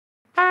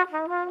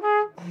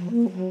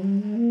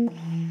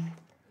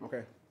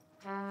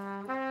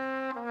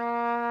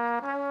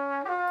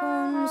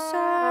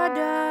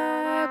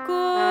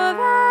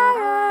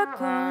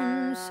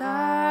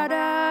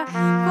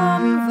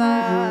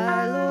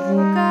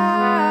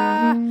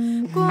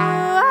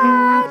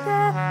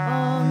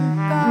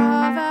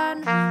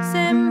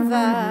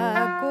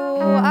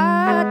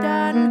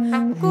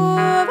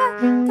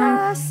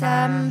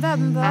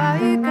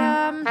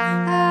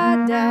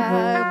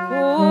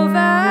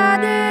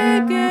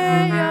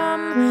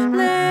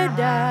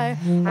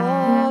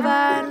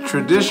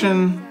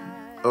tradition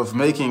of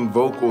making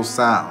vocal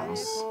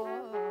sounds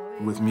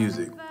with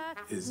music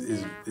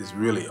is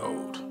really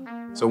old.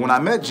 So when I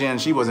met Jen,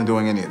 she wasn't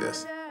doing any of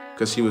this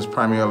because she was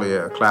primarily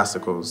a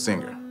classical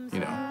singer, you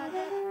know.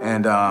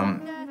 And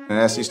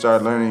as she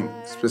started learning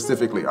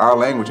specifically our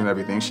language and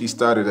everything, she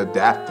started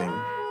adapting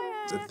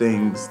the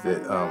things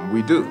that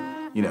we do,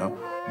 you know.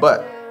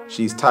 But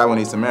she's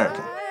Taiwanese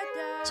American.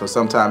 So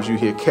sometimes you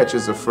hear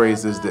catches of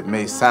phrases that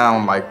may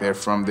sound like they're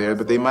from there,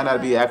 but they might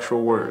not be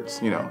actual words,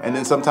 you know. And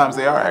then sometimes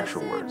they are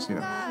actual words, you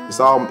know. It's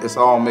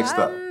all mixed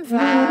up.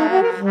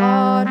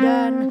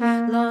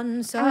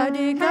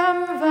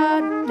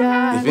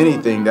 If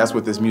anything, that's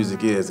what this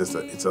music is.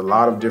 It's a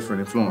lot of different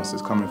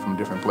influences coming from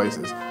different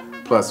places,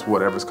 plus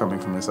whatever's coming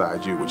from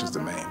inside you, which is the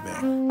main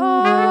thing.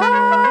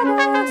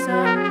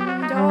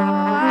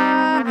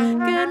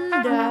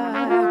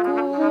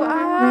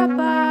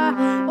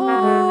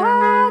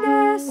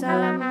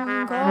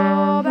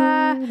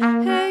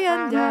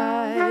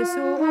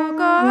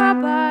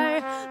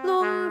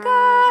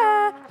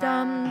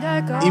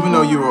 Even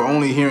though you were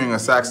only hearing a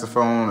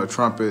saxophone, a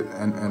trumpet,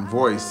 and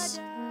voice,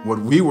 what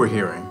we were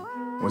hearing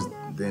was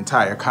the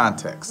entire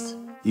context,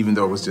 even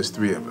though it was just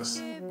three of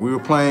us. We were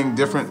playing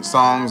different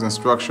songs and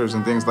structures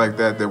and things like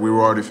that we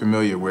were already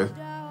familiar with.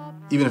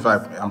 Even if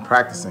I'm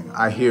practicing,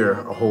 I hear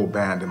a whole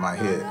band in my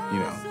head, you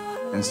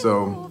know. And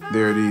so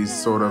there are these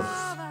sort of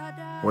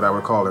what I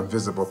would call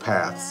invisible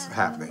paths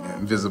happening.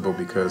 Invisible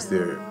because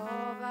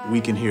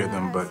we can hear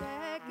them, but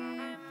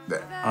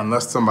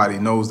unless somebody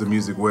knows the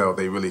music well,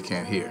 they really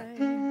can't hear.